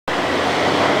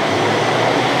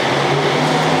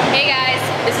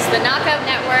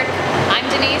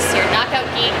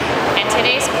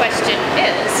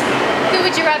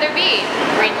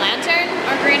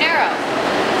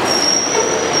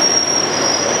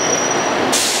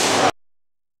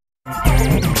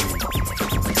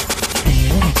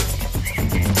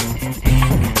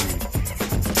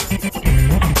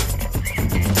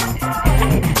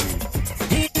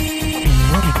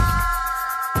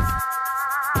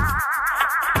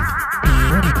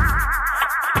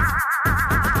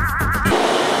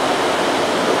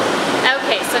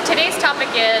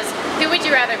is, who would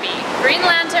you rather be, Green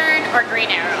Lantern or Green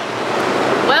Arrow?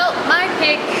 Well, my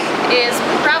pick is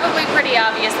probably pretty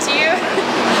obvious to you.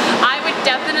 I would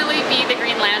definitely be the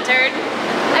Green Lantern.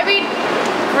 I mean,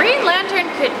 Green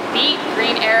Lantern could beat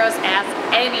Green Arrow's ass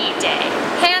any day.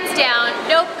 Hands down,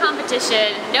 no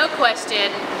competition, no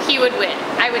question, he would win.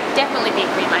 I would definitely be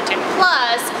Green Lantern.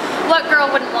 Plus, what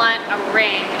girl wouldn't want a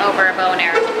ring over a bow and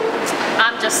arrow?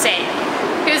 I'm just saying.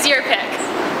 Who's your pick?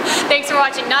 Thanks for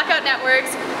watching Knockout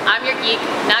Networks. I'm your geek.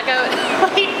 Knockout.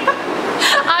 Wait.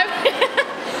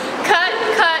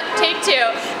 Cut, take two.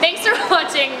 Thanks for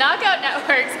watching Knockout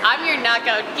Networks. I'm your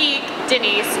knockout geek,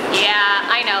 Denise. Yeah,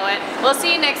 I know it. We'll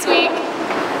see you next week.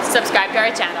 Subscribe to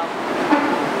our channel.